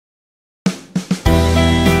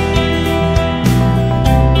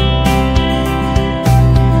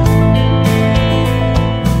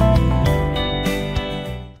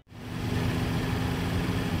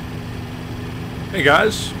Hey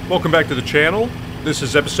guys, welcome back to the channel. This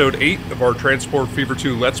is episode 8 of our Transport Fever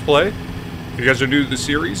 2 Let's Play. If you guys are new to the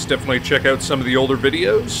series, definitely check out some of the older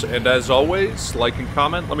videos, and as always, like and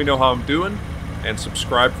comment, let me know how I'm doing, and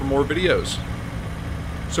subscribe for more videos.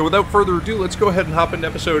 So without further ado, let's go ahead and hop into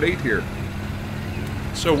episode 8 here.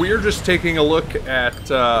 So we are just taking a look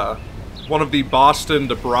at one of the Boston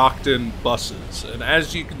to Brockton buses, and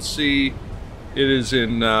as you can see, it is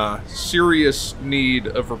in serious need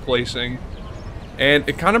of replacing. And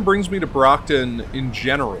it kind of brings me to Brockton in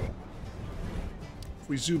general. If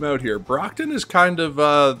we zoom out here, Brockton is kind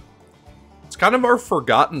of, it's kind of our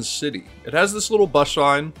forgotten city. It has this little bus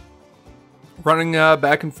line running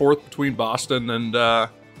back and forth between Boston and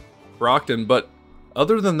Brockton, but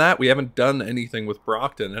other than that, we haven't done anything with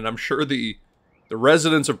Brockton, and I'm sure the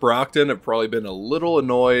residents of Brockton have probably been a little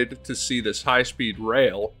annoyed to see this high-speed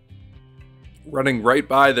rail running right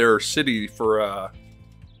by their city for,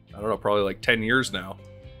 I don't know, probably like 10 years now.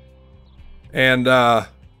 And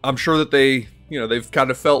I'm sure that they've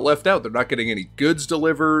kind of felt left out. They're not getting any goods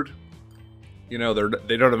delivered. You know,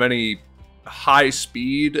 they don't have any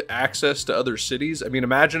high-speed access to other cities. I mean,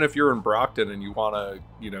 imagine if you're in Brockton and you want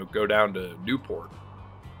to, go down to Newport.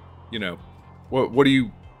 What do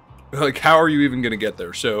you, like, how are you even going to get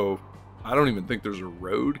there? So, I don't even think there's a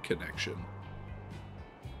road connection.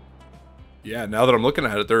 Yeah, now that I'm looking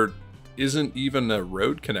at it, there isn't even a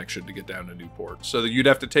road connection to get down to Newport. So you'd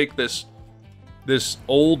have to take this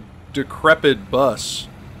old, decrepit bus,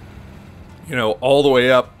 all the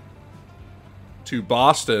way up to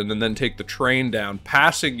Boston and then take the train down,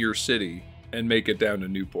 passing your city, and make it down to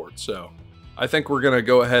Newport. So I think we're going to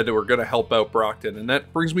go ahead and we're going to help out Brockton. And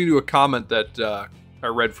that brings me to a comment that I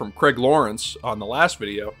read from Craig Lawrence on the last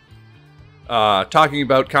video, talking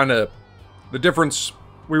about kind of the difference.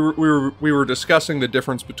 We were discussing the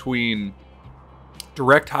difference between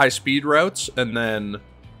direct high-speed routes and then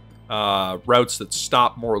routes that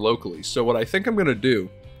stop more locally. So what I think I'm going to do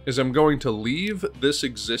is I'm going to leave this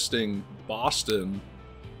existing Boston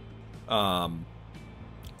to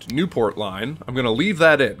Newport line. I'm going to leave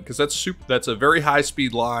that in because that's a very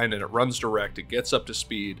high-speed line and it runs direct. It gets up to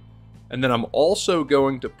speed. And then I'm also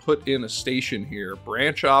going to put in a station here,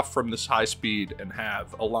 branch off from this high speed, and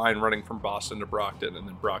have a line running from Boston to Brockton, and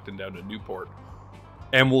then Brockton down to Newport.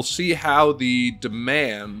 And we'll see how the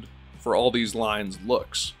demand for all these lines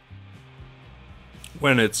looks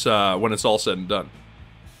when it's all said and done.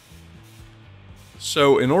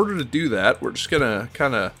 So in order to do that, we're just gonna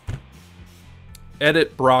kind of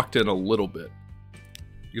edit Brockton a little bit,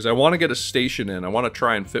 because I want to get a station in. I want to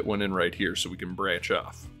try and fit one in right here so we can branch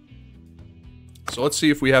off. So let's see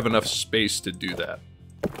if we have enough space to do that.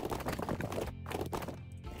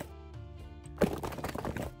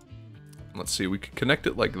 Let's see, we could connect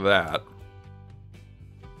it like that.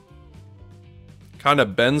 Kind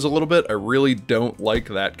of bends a little bit. I really don't like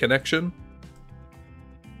that connection.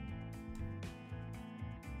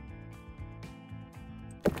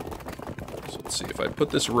 So let's see, if I put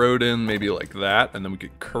this road in maybe like that, and then we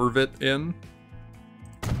could curve it in.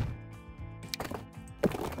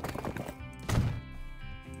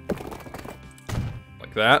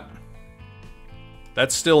 That.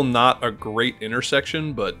 That's still not a great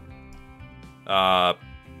intersection, but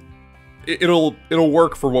it'll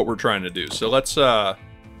work for what we're trying to do. So let's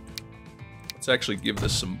actually give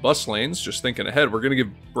this some bus lanes. Just thinking ahead, we're gonna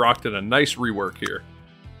give Brockton a nice rework here,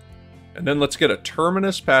 and then let's get a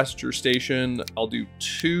terminus passenger station. I'll do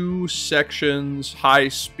 2 sections, high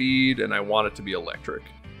speed, and I want it to be electric.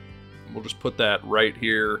 We'll just put that right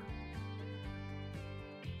here.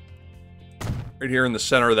 Right here in the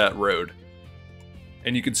center of that road.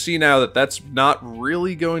 And you can see now that that's not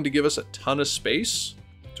really going to give us a ton of space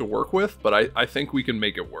to work with, but I think we can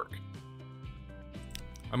make it work.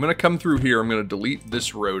 I'm going to come through here. I'm going to delete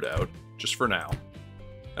this road out just for now.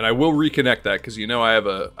 And I will reconnect that because I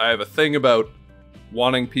have a thing about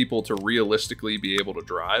wanting people to realistically be able to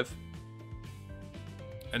drive.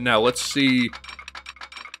 And now let's see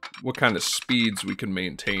what kind of speeds we can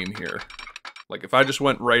maintain here. Like if I just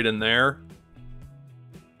went right in there,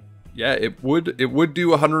 yeah, it would do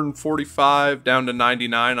 145 down to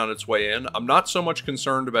 99 on its way in. I'm not so much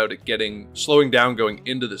concerned about it slowing down going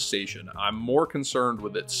into the station. I'm more concerned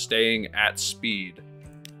with it staying at speed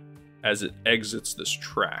as it exits this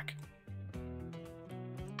track.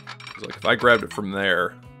 Like if I grabbed it from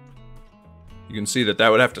there, you can see that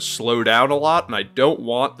would have to slow down a lot, and I don't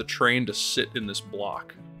want the train to sit in this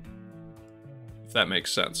block, if that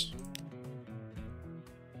makes sense.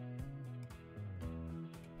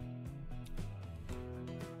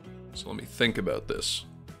 So let me think about this.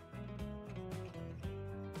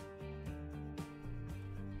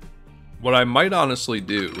 What I might honestly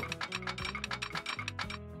do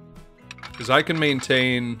is I can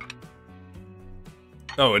maintain...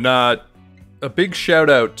 Oh, and a big shout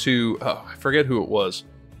out to... Oh, I forget who it was.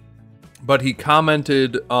 But he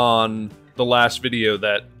commented on the last video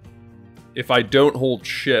that if I don't hold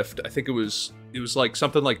shift, I think it was like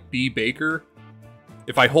something like B Baker.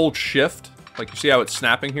 If I hold shift, like you see how it's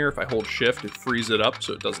snapping here? If I hold shift, it frees it up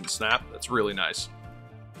so it doesn't snap. That's really nice.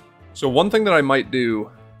 So one thing that I might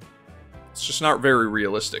do, it's just not very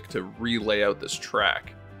realistic to relay out this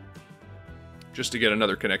track just to get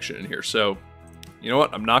another connection in here. So, you know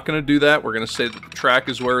what? I'm not going to do that. We're going to say that the track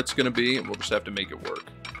is where it's going to be, and we'll just have to make it work.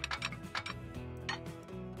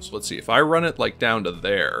 So let's see. If I run it like down to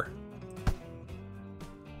there...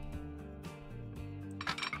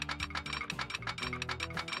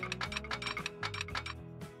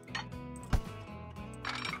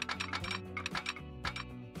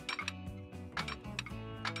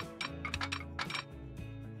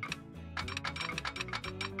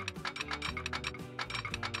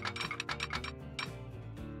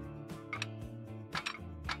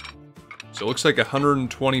 So it looks like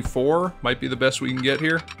 124 might be the best we can get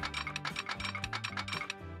here.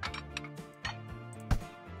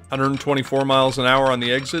 124 miles an hour on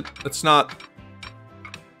the exit. That's not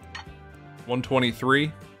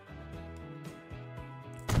 123.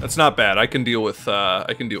 That's not bad. I can deal with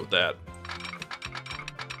that.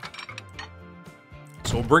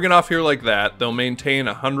 So we'll bring it off here like that. They'll maintain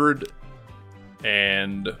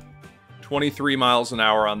 123 miles an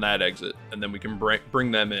hour on that exit, and then we can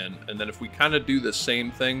bring them in. And then if we kind of do the same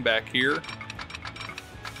thing back here,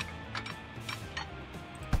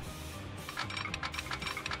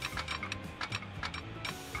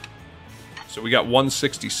 so we got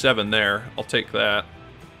 167 there. I'll take that.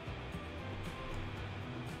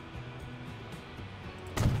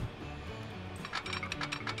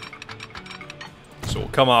 So we'll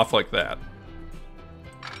come off like that.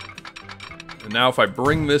 And now if I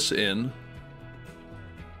bring this in...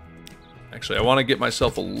 Actually, I want to get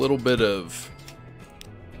myself a little bit of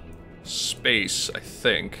space, I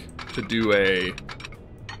think, to do a...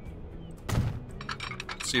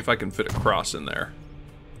 Let's see if I can fit a cross in there.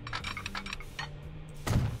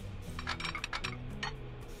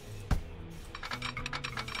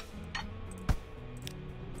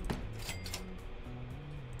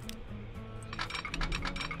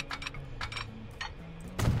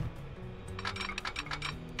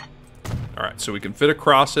 Alright, so we can fit a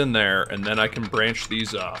cross in there, and then I can branch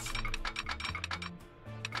these off.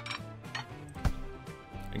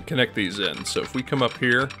 And connect these in. So if we come up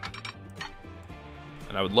here,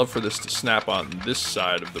 and I would love for this to snap on this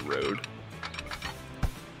side of the road.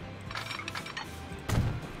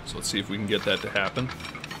 So let's see if we can get that to happen.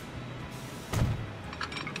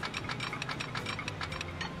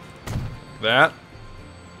 That.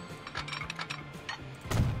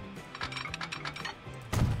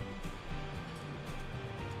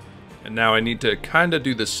 And now I need to kind of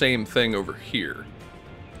do the same thing over here.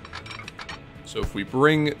 So if we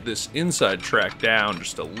bring this inside track down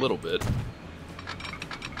just a little bit.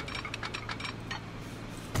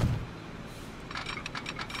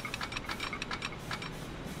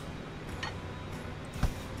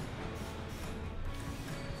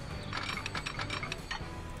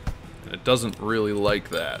 And it doesn't really like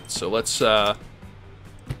that. So let's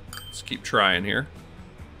keep trying here.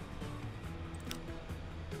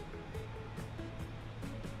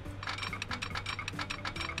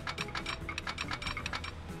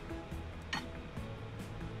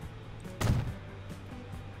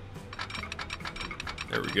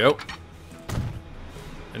 There we go.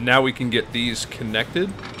 And now we can get these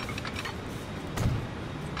connected.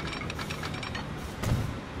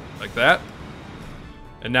 Like that.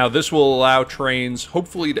 And now this will allow trains,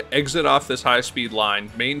 hopefully, to exit off this high-speed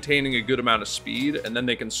line, maintaining a good amount of speed, and then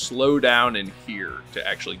they can slow down in here to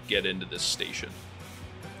actually get into this station.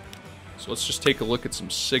 So let's just take a look at some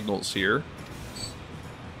signals here.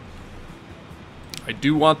 I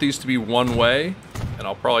do want these to be one way, and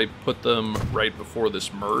I'll probably put them right before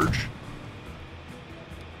this merge.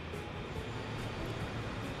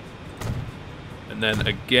 And then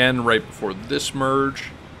again right before this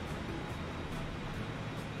merge.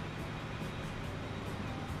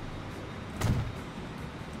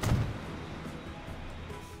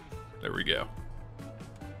 There we go.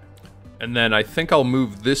 And then I think I'll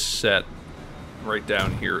move this set right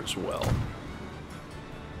down here as well.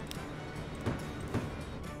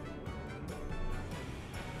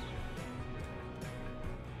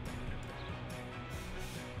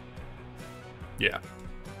 Yeah.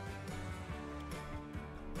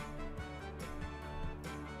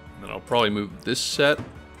 And then I'll probably move this set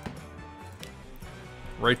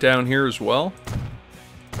right down here as well.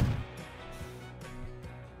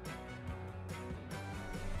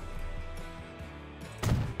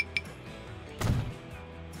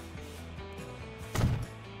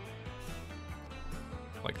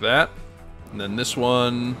 Like that. And then this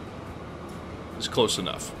one is close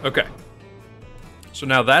enough. Okay. So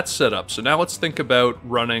now that's set up. So now let's think about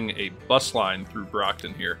running a bus line through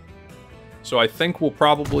Brockton here. So I think we'll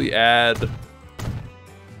probably add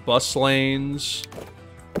bus lanes.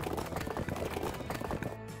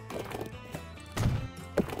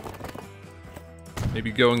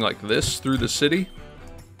 Maybe going like this through the city.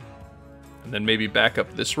 And then maybe back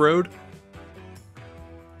up this road.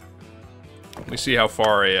 Let me see how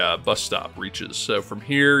far a bus stop reaches. So from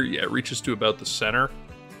here, yeah, it reaches to about the center.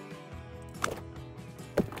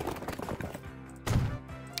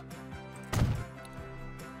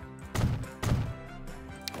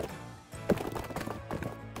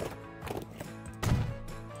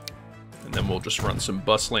 And then we'll just run some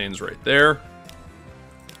bus lanes right there.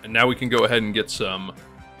 And now we can go ahead and get some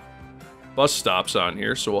bus stops on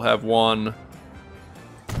here. So we'll have one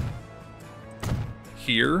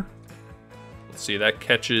here. Let's see, that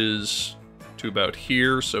catches to about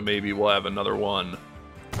here. So maybe we'll have another one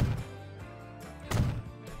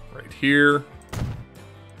right here.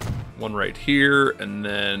 One right here. And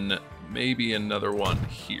then maybe another one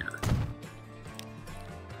here.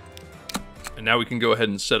 And now we can go ahead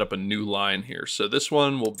and set up a new line here. So this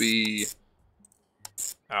one will be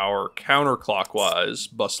our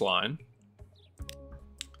counterclockwise bus line.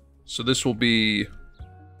 So this will be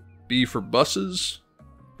B for buses,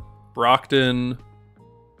 Brockton,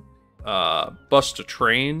 bus to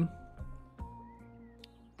train,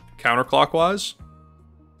 counterclockwise.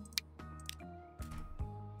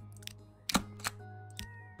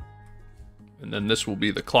 And then this will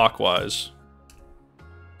be the clockwise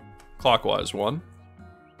one.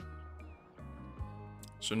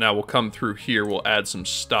 So now we'll come through here, we'll add some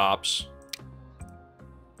stops.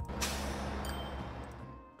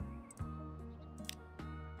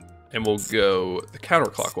 And we'll go the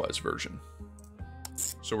counterclockwise version.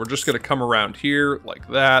 So we're just gonna come around here like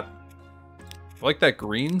that. I like that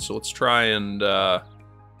green, so let's try and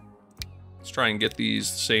get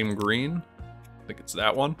these the same green. I think it's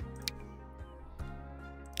that one.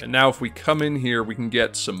 And now if we come in here, we can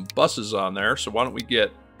get some buses on there. So why don't we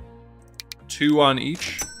get 2 on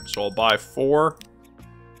each? So I'll buy 4.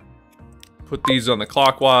 Put these on the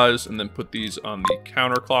clockwise, and then put these on the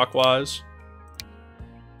counterclockwise.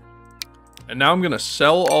 And now I'm going to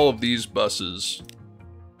sell all of these buses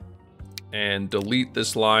and delete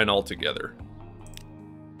this line altogether.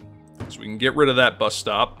 So we can get rid of that bus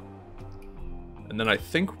stop. And then I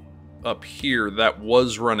think up here, that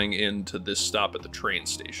was running into this stop at the train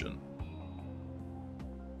station.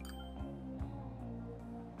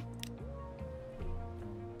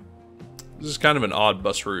 This is kind of an odd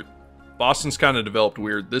bus route. Boston's kind of developed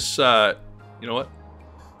weird. This, you know what?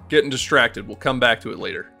 Getting distracted. We'll come back to it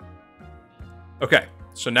later. Okay,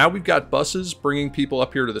 so now we've got buses bringing people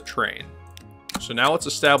up here to the train. So now let's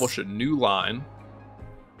establish a new line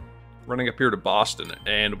running up here to Boston,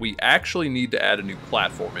 and we actually need to add a new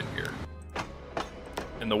platform in here.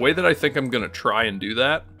 And the way that I think I'm going to try and do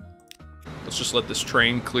that, let's just let this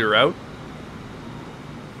train clear out.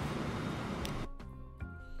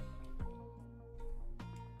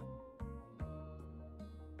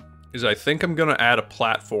 Is I think I'm going to add a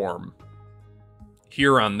platform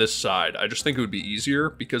here on this side. I just think it would be easier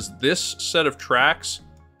because this set of tracks,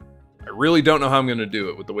 I really don't know how I'm going to do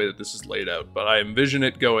it with the way that this is laid out, but I envision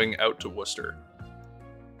it going out to Worcester.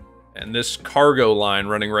 And this cargo line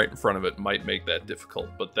running right in front of it might make that difficult,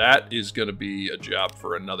 but that is going to be a job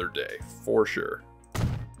for another day, for sure.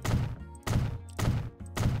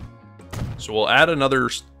 So we'll add another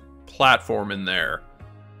platform in there,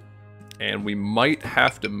 and we might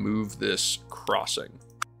have to move this crossing.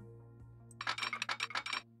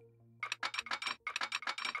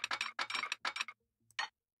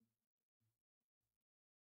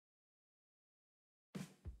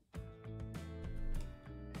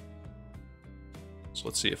 So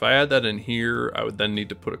let's see, if I add that in here, I would then need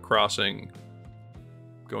to put a crossing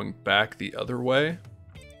going back the other way.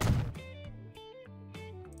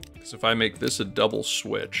 Because if I make this a double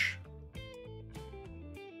switch,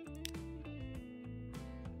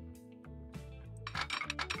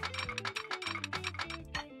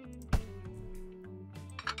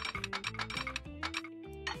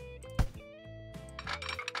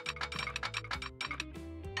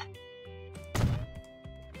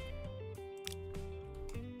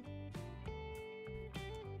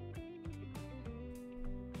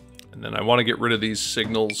 and then I want to get rid of these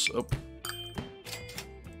signals. Oh.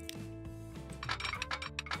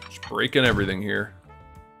 breaking everything here.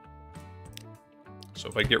 So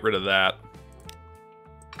if I get rid of that,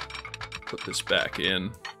 put this back in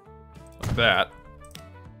like that,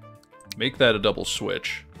 make that a double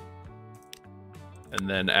switch, and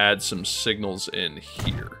then add some signals in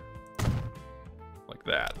here like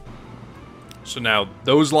that. So now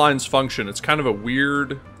those lines function. It's kind of a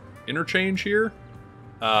weird interchange here,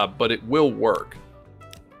 but it will work.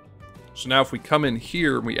 So now if we come in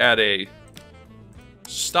here and we add a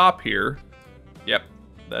stop here, yep,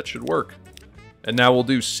 that should work. And now we'll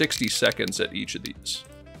do 60 seconds at each of these.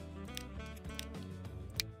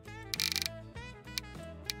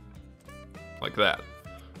 Like that.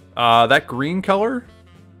 That green color,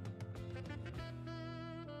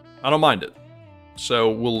 I don't mind it.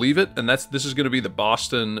 So we'll leave it, and this is going to be the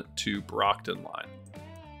Boston to Brockton line.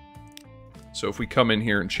 So if we come in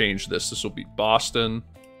here and change this will be Boston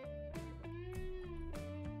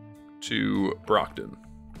to Brockton.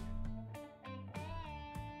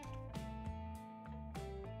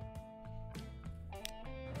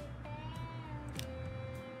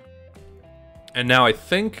 And now I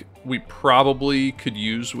think we probably could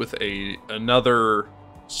use with another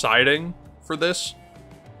siding for this.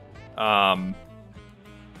 And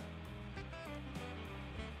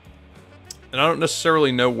I don't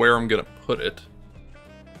necessarily know where I'm going to put it.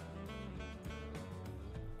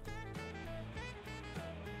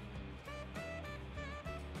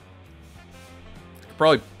 I could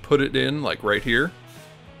probably put it in, like, right here.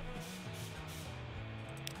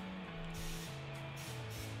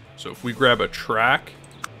 So if we grab a track...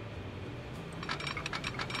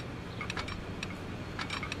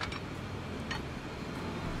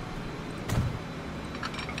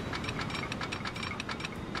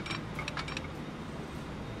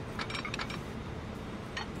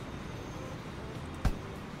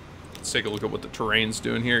 Let's take a look at what the terrain's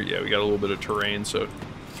doing here. Yeah, we got a little bit of terrain, so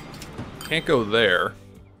can't go there.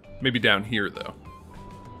 Maybe down here, though.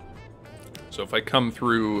 So if I come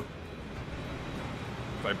through,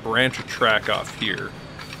 if I branch a track off here,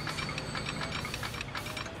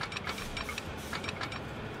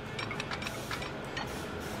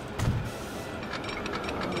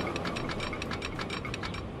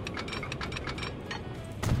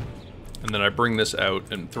 and then I bring this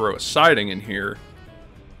out and throw a siding in here,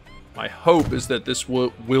 my hope is that this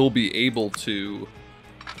will be able to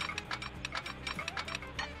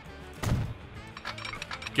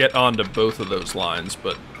get onto both of those lines,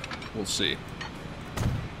 but we'll see.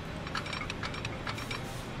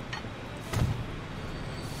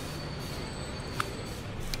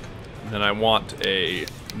 And then I want a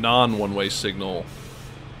non-one-way signal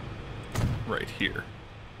right here.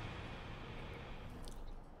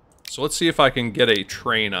 So let's see if I can get a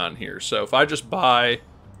train on here. So if I just buy...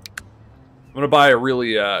 I'm going to buy a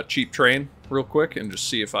really cheap train real quick and just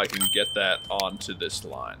see if I can get that onto this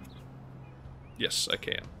line. Yes, I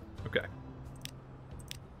can. Okay.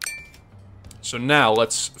 So now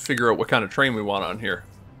let's figure out what kind of train we want on here.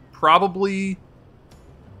 Probably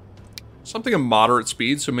something of moderate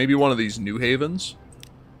speed, so maybe one of these New Havens.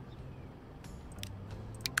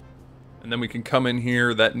 And then we can come in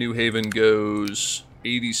here. That New Haven goes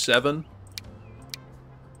 87.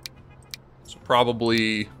 So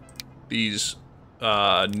probably... these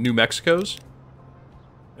New Mexicos.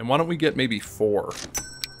 And why don't we get maybe 4?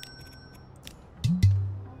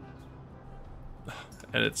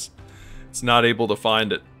 And it's not able to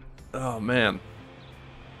find it. Oh man.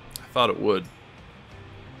 I thought it would.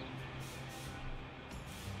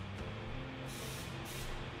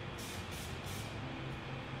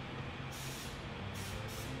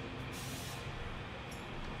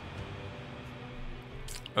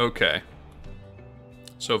 Okay.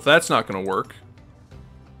 So if that's not going to work,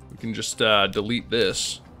 we can just delete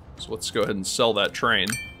this. So let's go ahead and sell that train.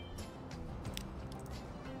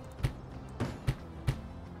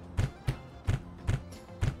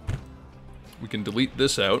 We can delete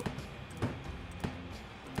this out.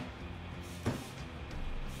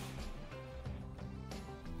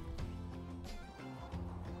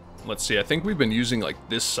 Let's see, I think we've been using like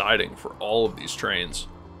this siding for all of these trains.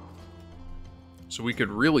 So we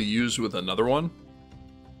could really use with another one.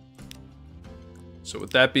 So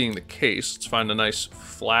with that being the case, let's find a nice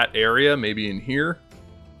flat area, maybe in here.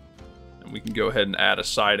 And we can go ahead and add a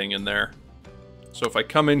siding in there. So if I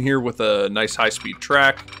come in here with a nice high-speed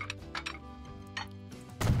track,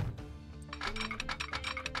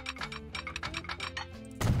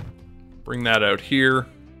 bring that out here,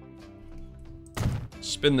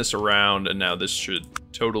 spin this around, and now this should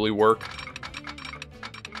totally work.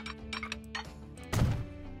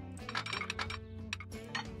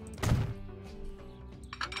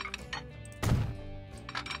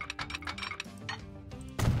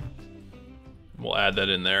 We'll add that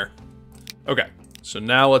in there. Okay, so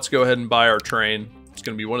now let's go ahead and buy our train. It's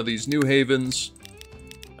going to be one of these New Havens.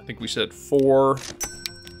 I think we said 4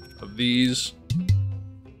 of these.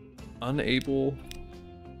 Unable.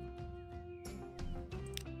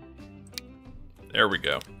 There we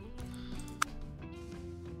go.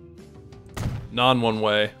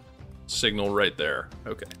 Non-one-way. Signal right there.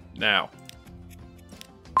 Okay, now.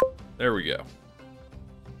 There we go.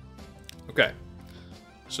 Okay.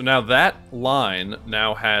 So now that line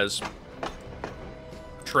now has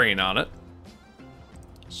a train on it.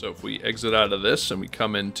 So if we exit out of this and we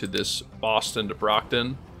come into this Boston to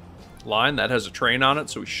Brockton line, that has a train on it.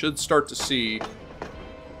 So we should start to see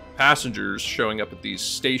passengers showing up at these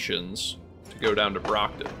stations to go down to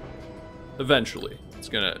Brockton. Eventually. It's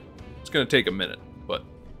gonna take a minute, but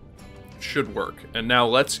it should work. And now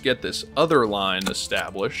let's get this other line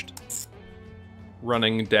established,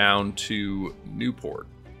 running down to Newport.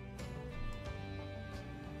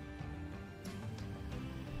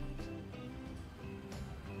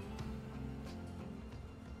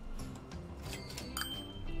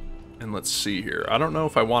 And let's see here. I don't know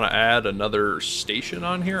if I want to add another station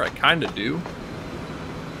on here. I kind of do.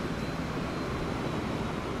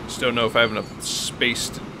 Just don't know if I have enough space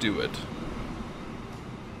to do it.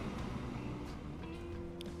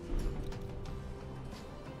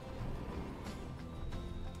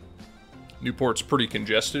 Newport's pretty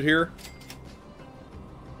congested here.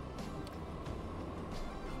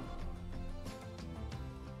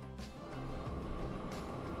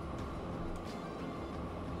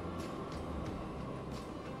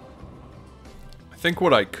 I think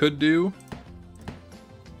what I could do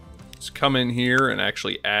is come in here and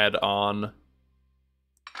actually add on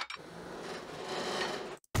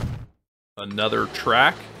another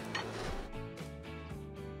track.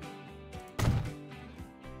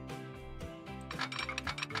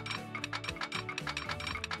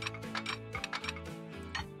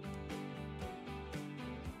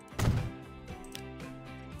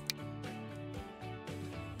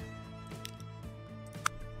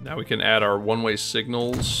 Now we can add our one-way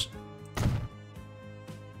signals.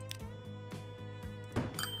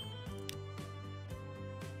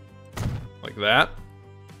 Like that.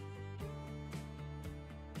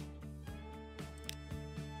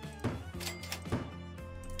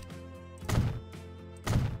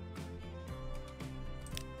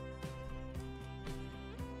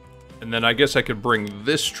 And then I guess I could bring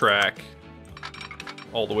this track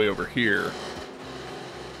all the way over here.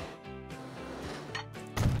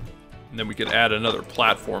 And then we could add another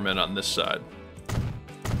platform in on this side.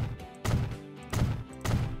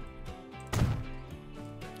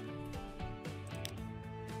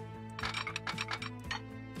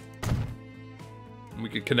 And we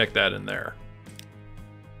could connect that in there.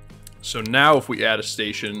 So now if we add a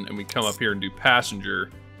station and we come up here and do passenger,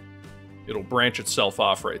 it'll branch itself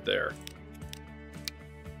off right there.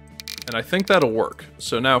 And I think that'll work.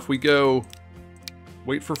 So now if we go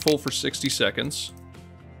wait for full for 60 seconds.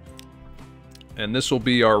 And this will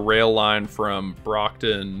be our rail line from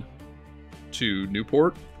Brockton to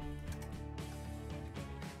Newport.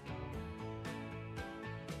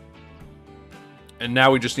 And now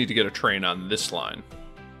we just need to get a train on this line.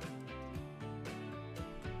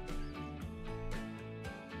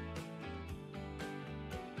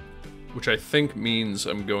 Which I think means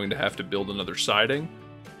I'm going to have to build another siding.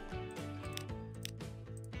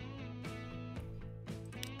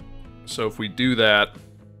 So if we do that,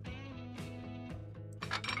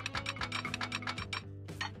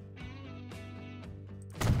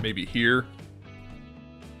 maybe here.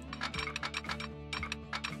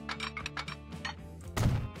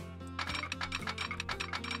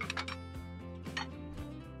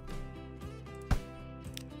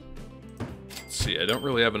 Let's see, I don't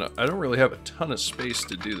really have a ton of space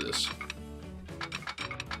to do this.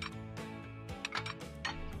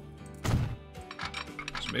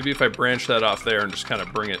 So maybe if I branch that off there and just kind of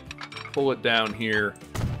pull it down here.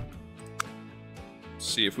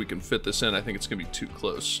 See if we can fit this in. I think it's gonna be too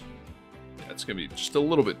close. Yeah, it's gonna be just a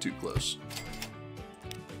little bit too close.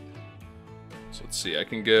 So let's see, I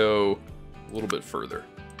can go a little bit further.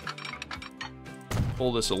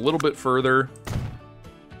 Pull this a little bit further.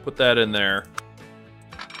 Put that in there.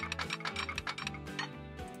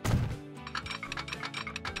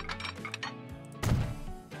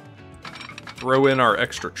 Throw in our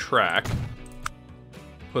extra track.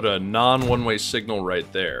 Put a non-one-way signal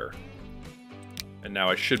right there. And now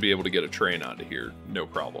I should be able to get a train onto here, no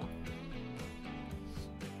problem.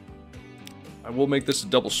 I will make this a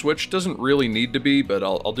double switch. Doesn't really need to be, but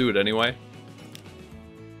I'll do it anyway.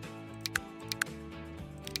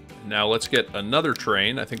 Now let's get another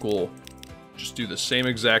train. I think we'll just do the same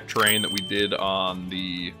exact train that we did on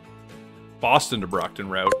the Boston to Brockton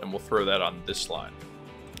route, and we'll throw that on this line.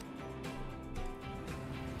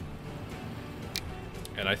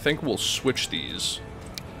 And I think we'll switch these.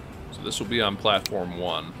 So this will be on platform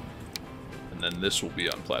 1, and then this will be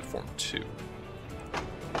on platform 2.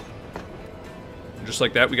 And just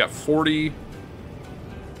like that, we got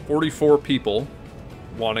 44 people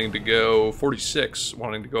wanting to go, 46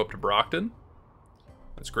 wanting to go up to Brockton.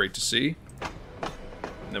 That's great to see.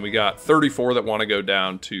 And then we got 34 that want to go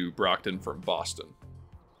down to Brockton from Boston.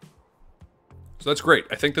 So that's great.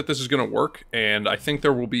 I think that this is going to work, and I think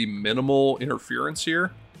there will be minimal interference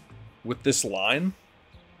here with this line.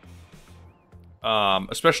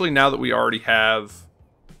 Especially now that we already have...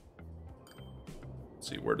 Let's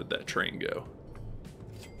see, where did that train go?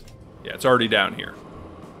 Yeah, it's already down here.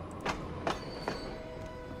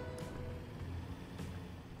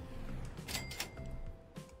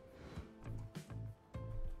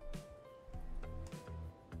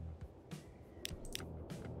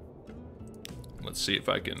 Let's see if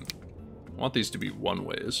I can... I want these to be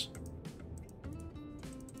one-ways.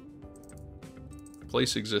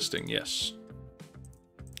 Place existing, yes.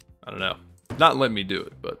 I don't know. Not letting me do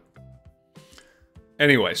it, but...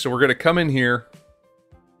 Anyway, so we're going to come in here.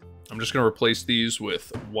 I'm just going to replace these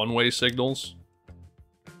with one-way signals.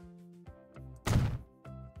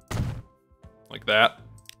 Like that.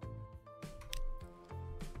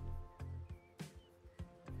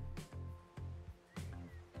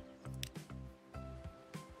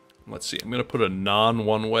 Let's see, I'm going to put a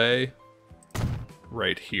non-one-way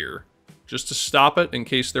right here, just to stop it in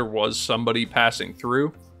case there was somebody passing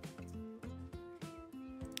through.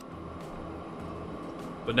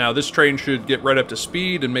 But now this train should get right up to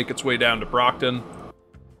speed and make its way down to Brockton.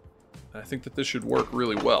 I think that this should work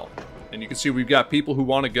really well. And you can see we've got people who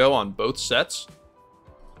want to go on both sets.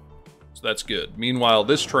 So that's good. Meanwhile,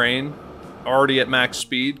 this train, already at max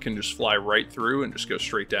speed, can just fly right through and just go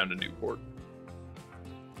straight down to Newport.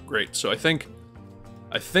 Great. So I think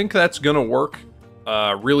that's going to work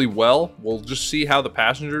really well. We'll just see how the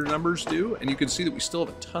passenger numbers do. And you can see that we still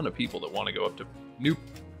have a ton of people that want to go up to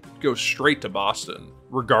go straight to Boston,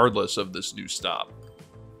 regardless of this new stop.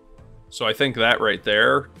 So I think that right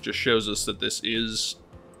there just shows us that this is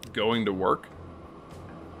going to work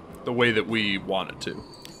the way that we want it to.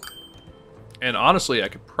 And honestly, I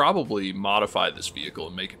could probably modify this vehicle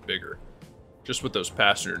and make it bigger. Just with those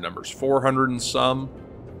passenger numbers. 400 and some.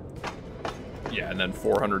 Yeah, and then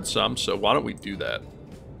 400 some. So why don't we do that?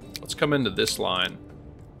 Let's come into this line.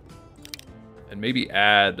 And maybe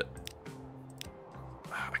add...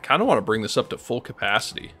 I kind of want to bring this up to full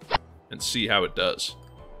capacity. And see how it does.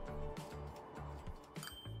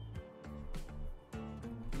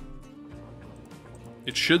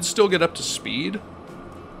 It should still get up to speed.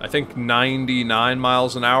 I think 99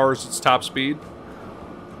 miles an hour is its top speed.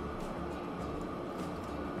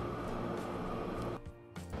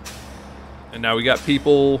 And now we got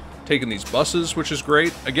people taking these buses, which is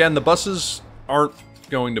great. Again, the buses aren't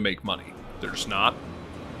going to make money. They're just not.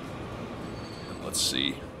 Let's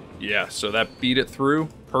see. Yeah, so that beat it through.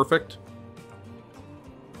 Perfect.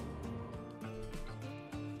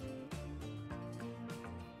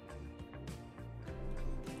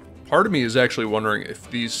 Part of me is actually wondering if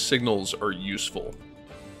these signals are useful.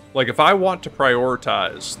 Like, if I want to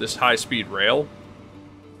prioritize this high-speed rail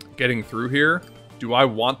getting through here, do I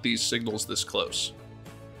want these signals this close?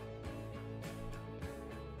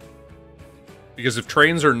 Because if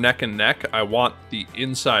trains are neck and neck, I want the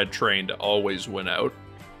inside train to always win out.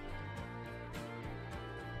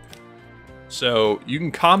 So you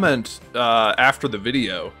can comment after the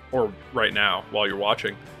video, or right now while you're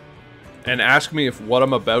watching, and ask me if what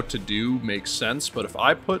I'm about to do makes sense. But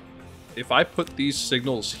if I put these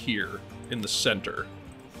signals here in the center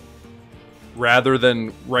rather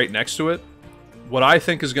than right next to it, what I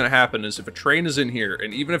think is going to happen is if a train is in here,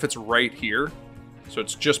 and even if it's right here, so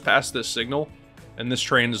it's just past this signal, and this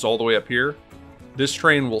train is all the way up here, this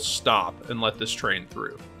train will stop and let this train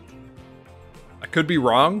through. I could be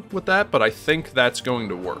wrong with that, but I think that's going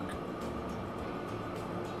to work.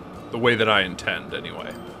 The way that I intend,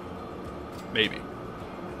 anyway. Maybe.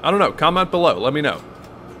 I don't know. Comment below. Let me know.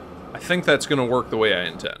 I think that's going to work the way I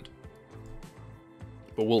intend.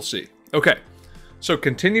 But we'll see. Okay. So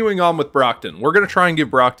continuing on with Brockton. We're going to try and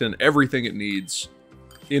give Brockton everything it needs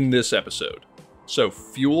in this episode. So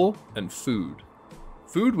fuel and food.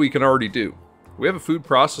 Food we can already do. We have a food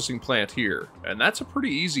processing plant here. And that's a pretty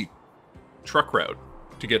easy truck route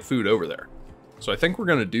to get food over there. So I think we're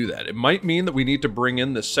going to do that. It might mean that we need to bring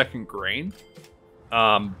in the second grain.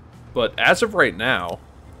 But as of right now,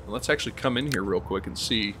 Let's actually come in here real quick and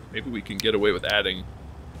see. Maybe we can get away with adding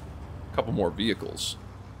a couple more vehicles.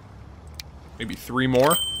 Maybe 3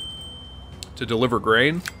 more to deliver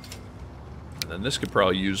grain. And then this could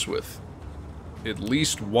probably use with at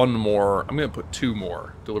least 1 more. I'm going to put 2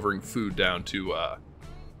 more delivering food down to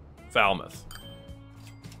Falmouth.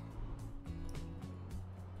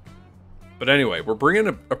 But anyway, we're bringing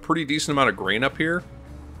a pretty decent amount of grain up here.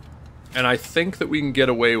 And I think that we can get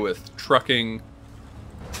away with trucking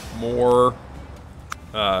more,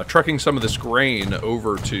 trucking some of this grain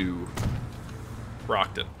over to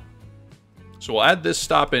Brockton. So we'll add this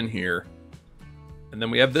stop in here. And then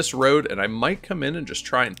we have this road, and I might come in and just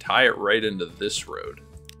try and tie it right into this road,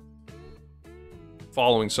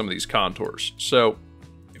 following some of these contours. So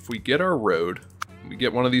if we get our road, we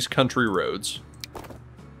get one of these country roads.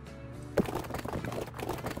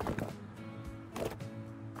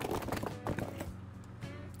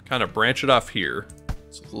 Kind of branch it off here.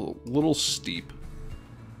 It's a little steep.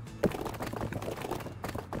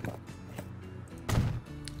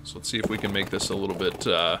 So let's see if we can make this a little bit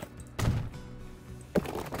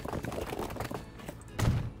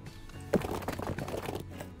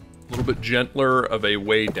gentler of a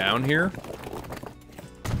way down here.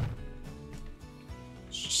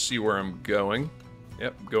 Let's just see where I'm going.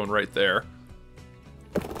 Yep, I'm going right there.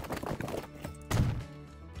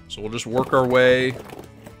 So we'll just work our way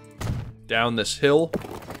down this hill.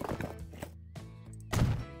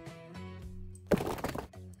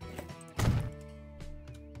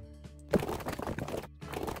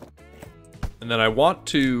 And then I want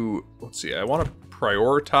to, let's see, I want to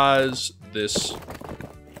prioritize this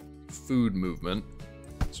food movement.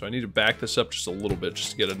 So I need to back this up just a little bit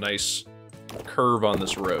just to get a nice curve on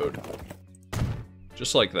this road.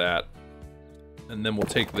 Just like that. And then we'll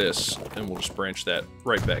take this and we'll just branch that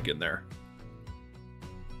right back in there.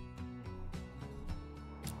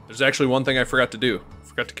 There's actually one thing I forgot to do. I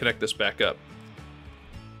forgot to connect this back up.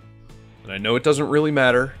 And I know it doesn't really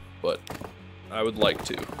matter, but I would like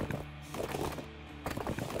to.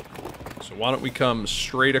 So why don't we come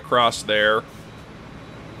straight across there.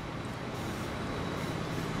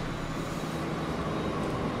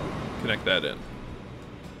 Connect that in.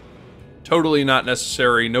 Totally not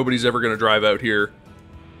necessary. Nobody's ever going to drive out here.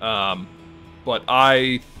 But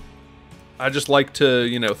I just like to,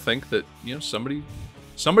 you know, think that, you know, somebody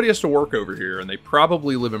has to work over here, and they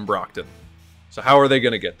probably live in Brockton. So how are they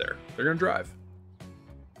going to get there? They're going to drive.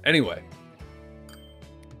 Anyway.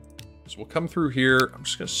 So we'll come through here. I'm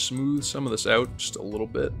just going to smooth some of this out just a little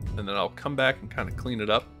bit, and then I'll come back and kind of clean it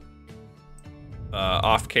up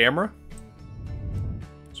off camera.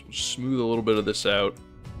 So we'll smooth a little bit of this out.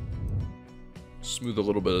 Smooth a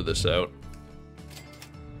little bit of this out.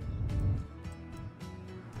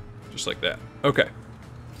 Just like that. Okay.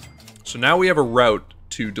 So now we have a route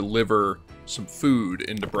to deliver some food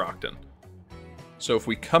into Brockton. So if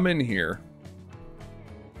we come in here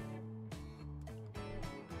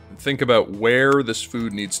and think about where this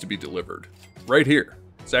food needs to be delivered, right here.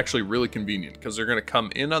 It's actually really convenient because they're going to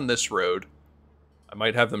come in on this road. I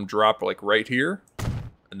might have them drop like right here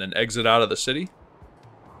and then exit out of the city.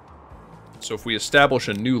 So if we establish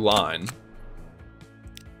a new line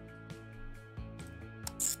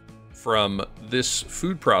from this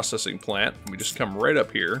food processing plant, and we just come right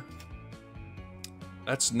up here.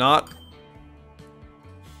 That's not...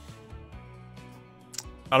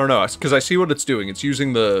 I don't know, because I see what it's doing. It's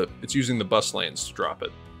using the bus lanes to drop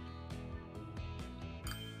it.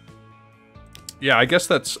 Yeah, I guess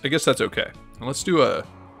that's okay. And let's do a...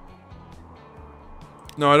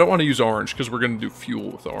 No, I don't want to use orange because we're going to do fuel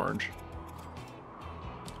with orange.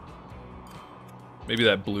 Maybe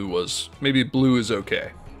that blue was... Maybe blue is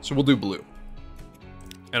okay. So we'll do blue.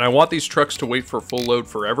 And I want these trucks to wait for full load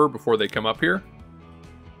forever before they come up here.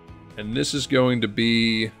 And this is going to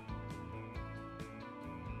be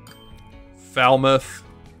Falmouth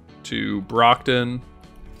to Brockton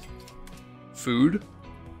food.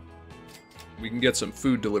 We can get some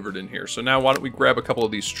food delivered in here. So now why don't we grab a couple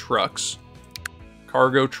of these trucks.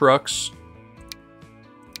 Cargo trucks.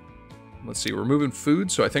 Let's see, we're moving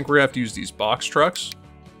food, so I think we're gonna have to use these box trucks.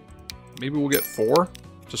 Maybe we'll get 4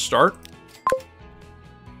 to start.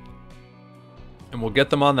 And we'll get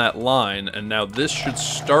them on that line, and now this should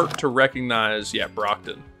start to recognize, yeah,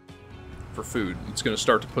 Brockton for food. It's gonna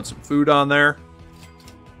start to put some food on there.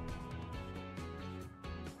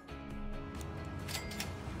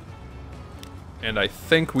 And I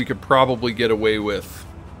think we could probably get away with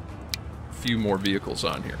a few more vehicles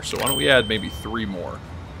on here. So why don't we add maybe 3 more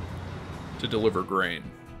to deliver grain.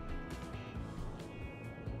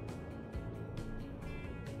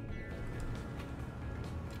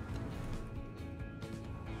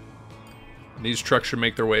 And these trucks should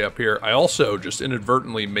make their way up here. I also just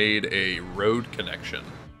inadvertently made a road connection.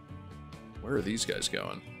 Where are these guys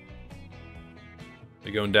going?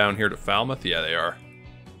 They going down here to Falmouth? Yeah, they are.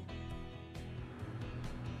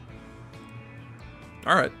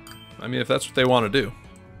 Alright. I mean, if that's what they want to do.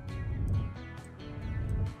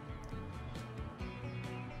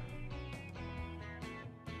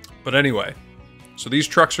 But anyway, so these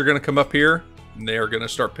trucks are going to come up here, and they are going to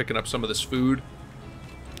start picking up some of this food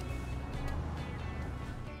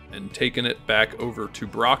and taking it back over to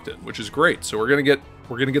Brockton, which is great. So we're going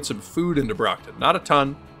to get some food into Brockton. Not a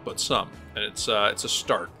ton, but some. And it's a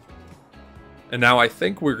start. And now I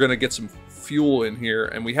think we're going to get some fuel in here,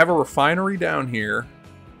 and we have a refinery down here,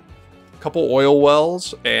 a couple oil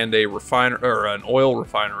wells, and an oil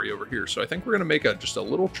refinery over here. So I think we're going to make just a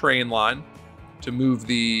little train line to move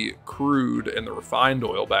the crude and the refined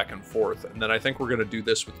oil back and forth. And then I think we're going to do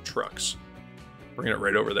this with trucks. Bring it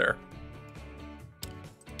right over there.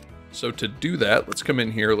 So to do that, let's come in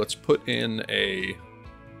here. Let's put in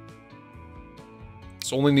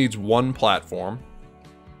this only needs one platform.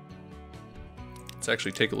 Let's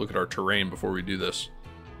actually take a look at our terrain before we do this.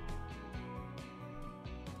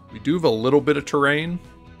 We do have a little bit of terrain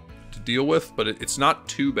to deal with, but it's not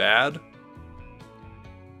too bad.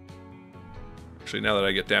 Actually, now that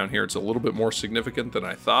I get down here, it's a little bit more significant than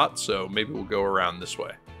I thought, so maybe we'll go around this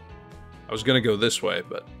way. I was going to go this way,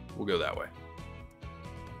 but we'll go that way.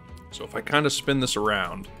 So if I kind of spin this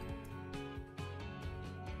around,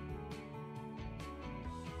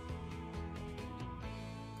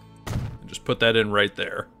 and just put that in right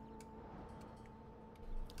there.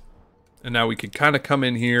 And now we can kind of come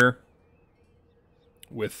in here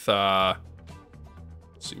with, let's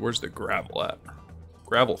see, where's the gravel at?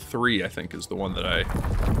 Gravel 3, I think, is the one that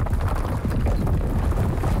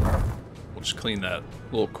we'll just clean that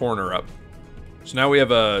little corner up. So now we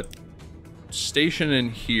have a station in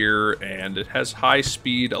here, and it has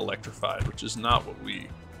high-speed electrified, which is not what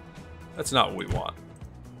that's not what we want.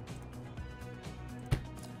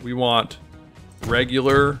 We want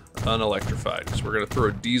regular unelectrified, because we're going to throw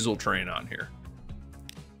a diesel train on here.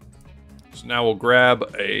 So now we'll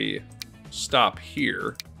grab a stop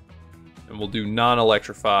here, and we'll do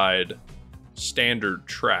non-electrified standard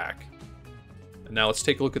track. And now let's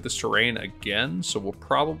take a look at this terrain again. So we'll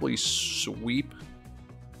probably sweep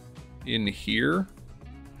in here.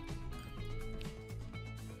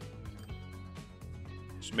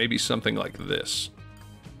 So maybe something like this.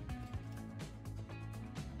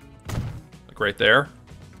 Like right there.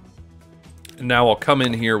 And now I'll come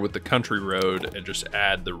in here with the country road and just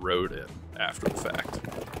add the road in after the fact.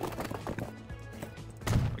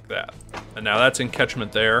 Like that. And now that's in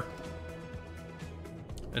catchment there.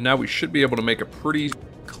 And now we should be able to make a pretty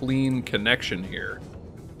clean connection here.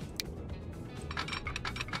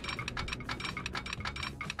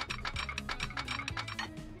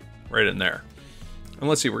 Right in there. And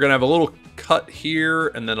let's see, we're gonna have a little cut here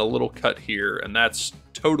and then a little cut here, and that's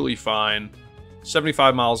totally fine.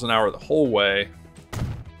 75 miles an hour the whole way.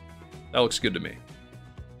 That looks good to me.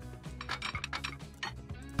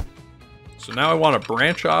 So now I want to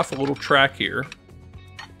branch off a little track here.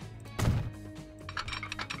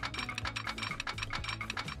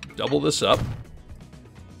 Double this up.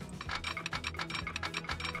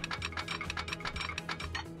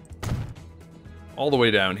 All the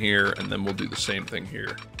way down here, and then we'll do the same thing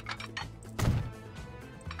here.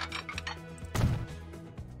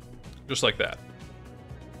 Just like that.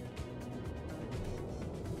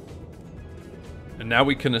 And now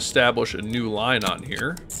we can establish a new line on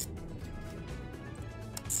here.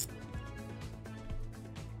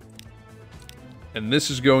 And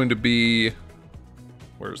this is going to be...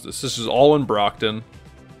 Where's this? This is all in Brockton.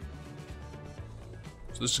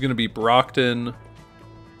 So this is going to be Brockton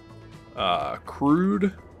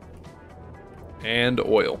crude and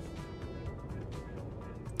oil.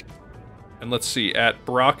 And let's see, at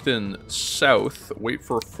Brockton South, wait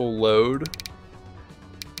for a full load.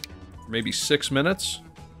 Maybe 6 minutes.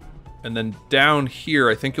 And then down here,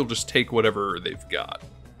 I think you'll just take whatever they've got.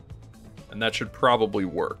 And that should probably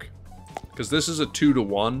work. Because this is a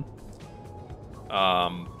 2-to-1.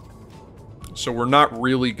 So we're not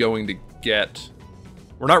really going to get...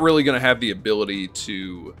 We're not really going to have the ability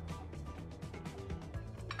to...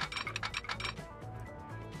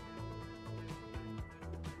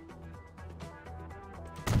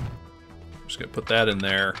 I'm just going to put that in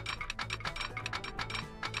there.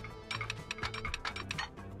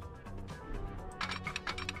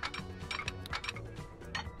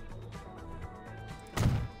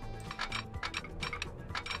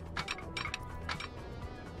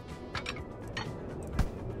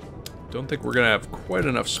 Don't think we're going to have quite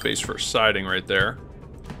enough space for siding right there.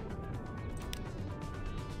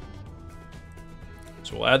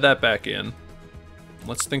 So we'll add that back in.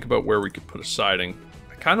 Let's think about where we could put a siding.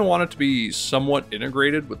 I kind of want it to be somewhat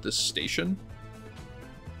integrated with this station.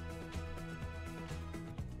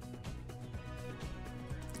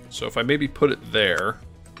 So if I maybe put it there.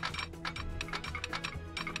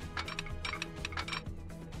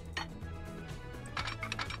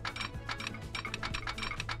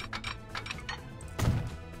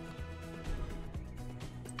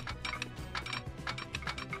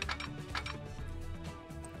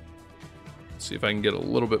 See if I can get a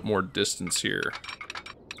little bit more distance here.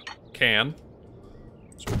 Can.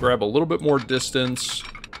 So we'll grab a little bit more distance.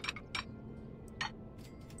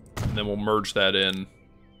 And then we'll merge that in.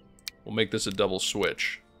 We'll make this a double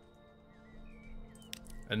switch.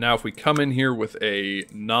 And now if we come in here with a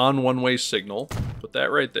non-one-way signal, put that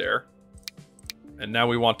right there. And now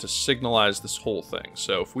we want to signalize this whole thing.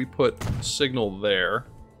 So if we put signal there,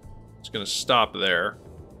 it's going to stop there.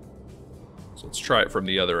 So let's try it from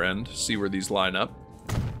the other end, see where these line up.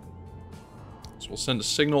 So we'll send a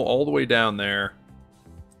signal all the way down there.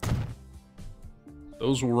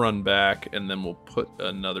 Those will run back, and then we'll put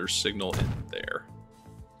another signal in there.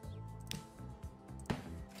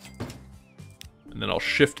 And then I'll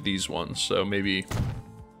shift these ones, so maybe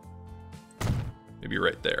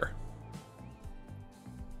right there.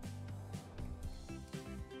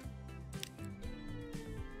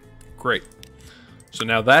 Great. So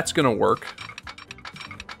now that's going to work.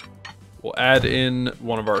 We'll add in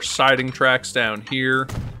one of our siding tracks down here.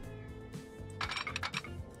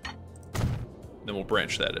 Then we'll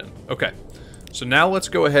branch that in. Okay. So now let's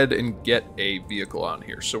go ahead and get a vehicle on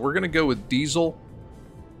here. So we're going to go with diesel.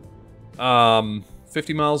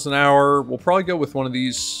 50 miles an hour. We'll probably go with one of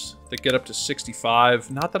these that get up to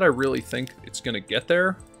 65. Not that I really think it's going to get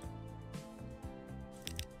there.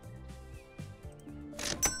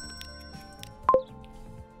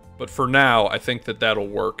 But for now, I think that that'll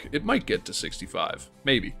work. It might get to 65.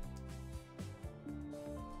 Maybe.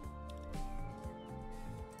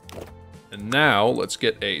 And now, let's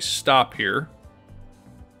get a stop here.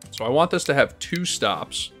 So I want this to have 2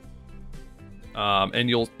 stops. And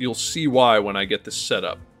you'll see why when I get this set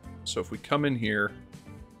up. So if we come in here,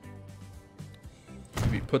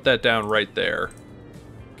 maybe put that down right there.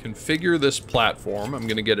 Configure this platform. I'm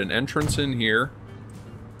going to get an entrance in here.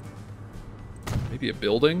 Maybe a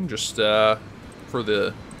building, just for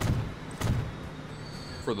the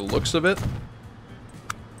looks of it.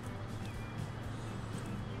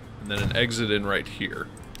 And then an exit in right here.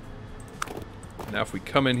 Now if we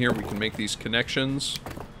come in here, we can make these connections.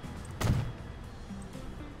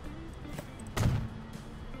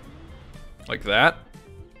 Like that.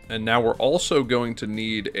 And now we're also going to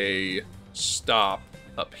need a stop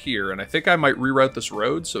up here. And I think I might reroute this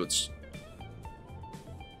road so it's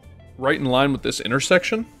right in line with this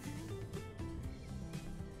intersection.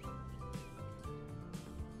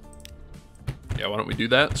 Yeah, why don't we do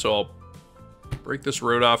that? So I'll break this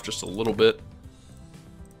road off just a little bit.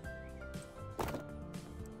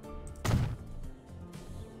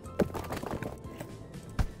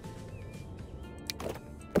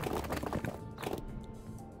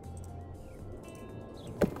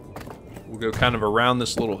 We'll go kind of around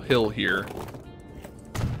this little hill here.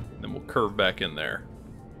 And then we'll curve back in there.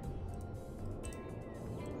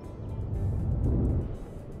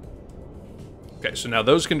 Okay, so now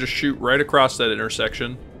those can just shoot right across that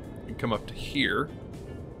intersection and come up to here.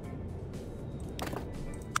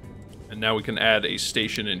 And now we can add a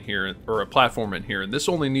station in here, or a platform in here, and this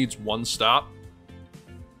only needs 1 stop.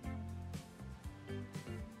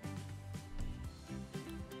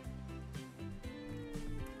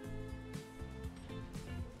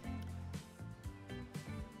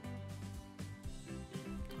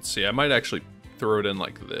 Let's see, I might actually throw it in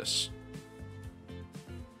like this.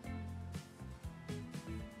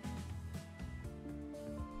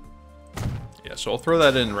 Yeah, so I'll throw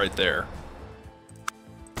that in right there.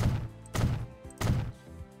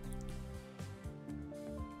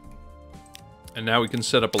 And now we can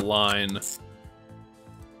set up a line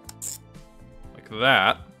like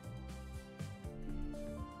that.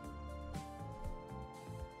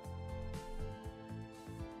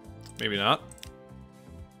 Maybe not.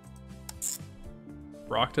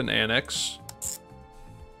 Brockton Annex.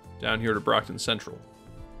 Down here to Brockton Central.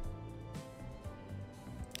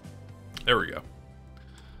 There we go.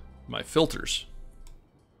 My filters.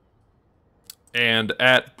 And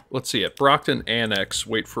at, let's see, at Brockton Annex,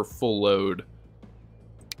 wait for full load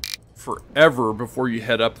forever before you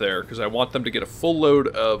head up there, because I want them to get a full load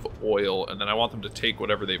of oil, and then I want them to take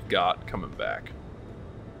whatever they've got coming back.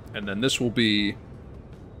 And then this will be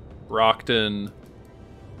Brockton.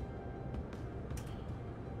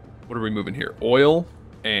 What are we moving here? Oil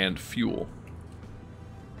and fuel.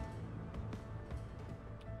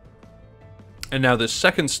 And now this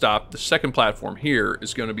second stop, the second platform here,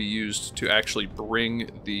 is going to be used to actually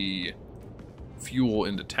bring the fuel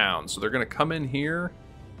into town. So they're going to come in here.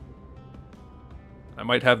 I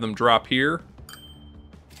might have them drop here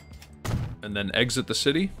and then exit the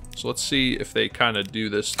city. So let's see if they kind of do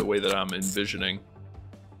this the way that I'm envisioning.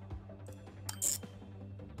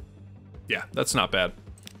 Yeah, that's not bad.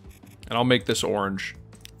 And I'll make this orange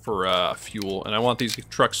for fuel. And I want these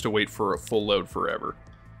trucks to wait for a full load forever.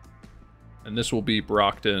 And this will be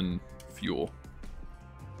Brockton fuel.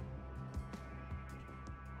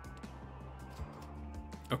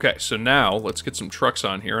 Okay, so now let's get some trucks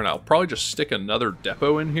on here, and I'll probably just stick another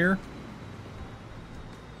depot in here.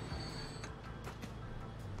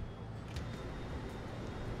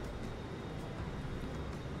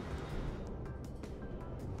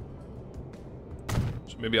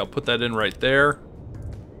 So maybe I'll put that in right there.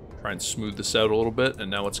 Try and smooth this out a little bit, and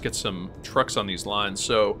now let's get some trucks on these lines.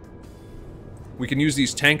 So we can use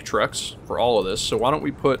these tank trucks for all of this, so why don't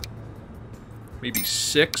we put maybe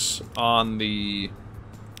 6 on the...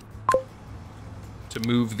 to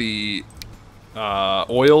move the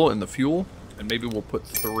oil and the fuel, and maybe we'll put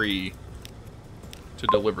 3 to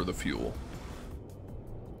deliver the fuel.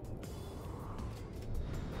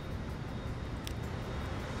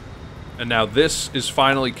 And now this is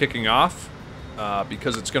finally kicking off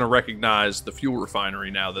because it's going to recognize the fuel refinery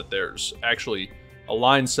now that there's actually a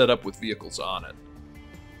line set up with vehicles on it.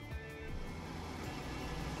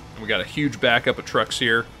 And we got a huge backup of trucks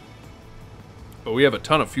here. But we have a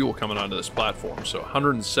ton of fuel coming onto this platform, so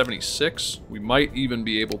 176. We might even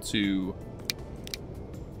be able to...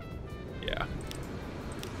 yeah.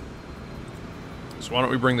 So why don't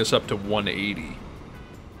we bring this up to 180?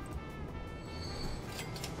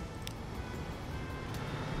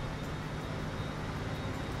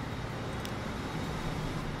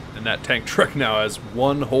 And that tank truck now has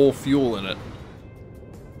 1 whole fuel in it.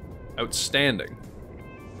 Outstanding.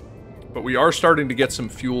 But we are starting to get some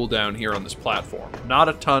fuel down here on this platform. Not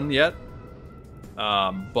a ton yet,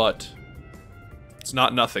 but it's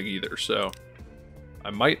not nothing either. So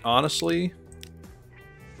I might honestly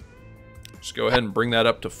just go ahead and bring that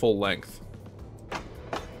up to full length.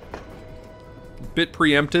 Bit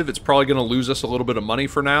preemptive. It's probably going to lose us a little bit of money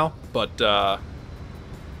for now, but I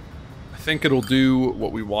think it'll do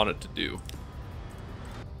what we want it to do.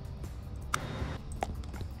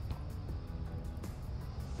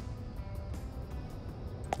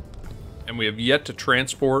 And we have yet to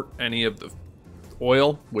transport any of the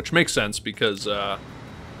oil, which makes sense because this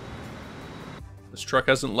truck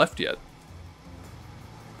hasn't left yet.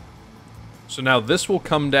 So now this will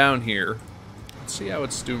come down here. Let's see how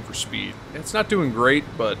it's doing for speed. It's not doing great,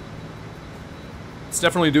 but it's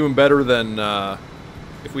definitely doing better than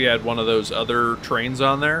if we had one of those other trains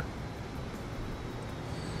on there.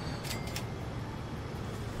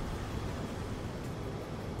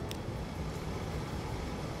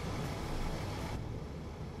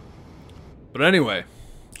 But anyway,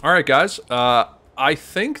 all right, guys. I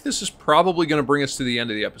think this is probably going to bring us to the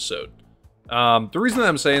end of the episode. The reason that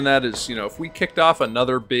I'm saying that is, you know, if we kicked off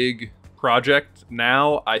another big project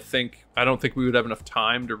now, I don't think we would have enough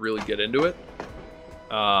time to really get into it.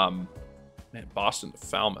 Man, Boston to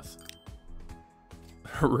Falmouth.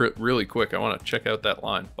 Really quick, I want to check out that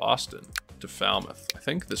line. Boston to Falmouth. I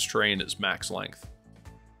think this train is max length.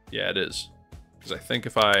 Yeah, it is. Because I think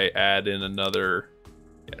if I add in another...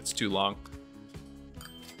 yeah, it's too long.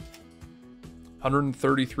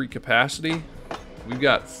 133 capacity. We've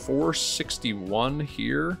got 461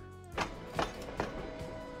 here.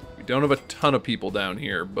 We don't have a ton of people down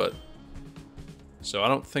here, but... so I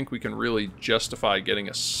don't think we can really justify getting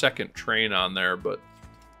a second train on there, but...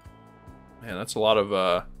 man, that's a lot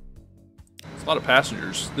of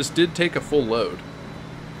passengers. This did take a full load.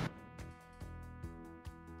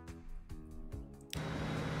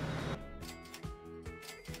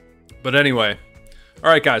 But anyway... all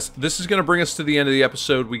right, guys, this is going to bring us to the end of the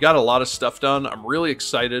episode. We got a lot of stuff done. I'm really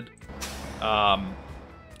excited.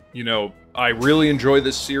 You know, I really enjoy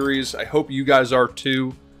this series. I hope you guys are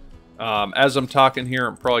too. As I'm talking here,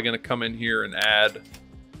 I'm probably going to come in here and add,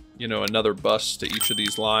 you know, another bus to each of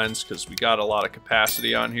these lines because we got a lot of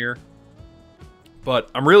capacity on here. But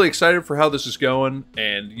I'm really excited for how this is going.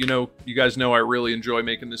 And, you know, you guys know I really enjoy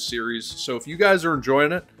making this series. So if you guys are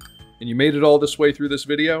enjoying it and you made it all this way through this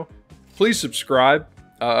video, please subscribe.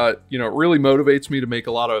 You know, it really motivates me to make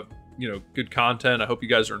a lot of, you know, good content. I hope you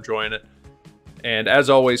guys are enjoying it. And as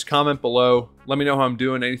always, comment below. Let me know how I'm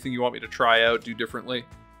doing, anything you want me to try out, do differently.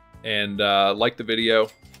 And like the video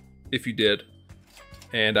if you did.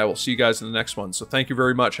 And I will see you guys in the next one. So thank you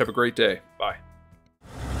very much. Have a great day. Bye.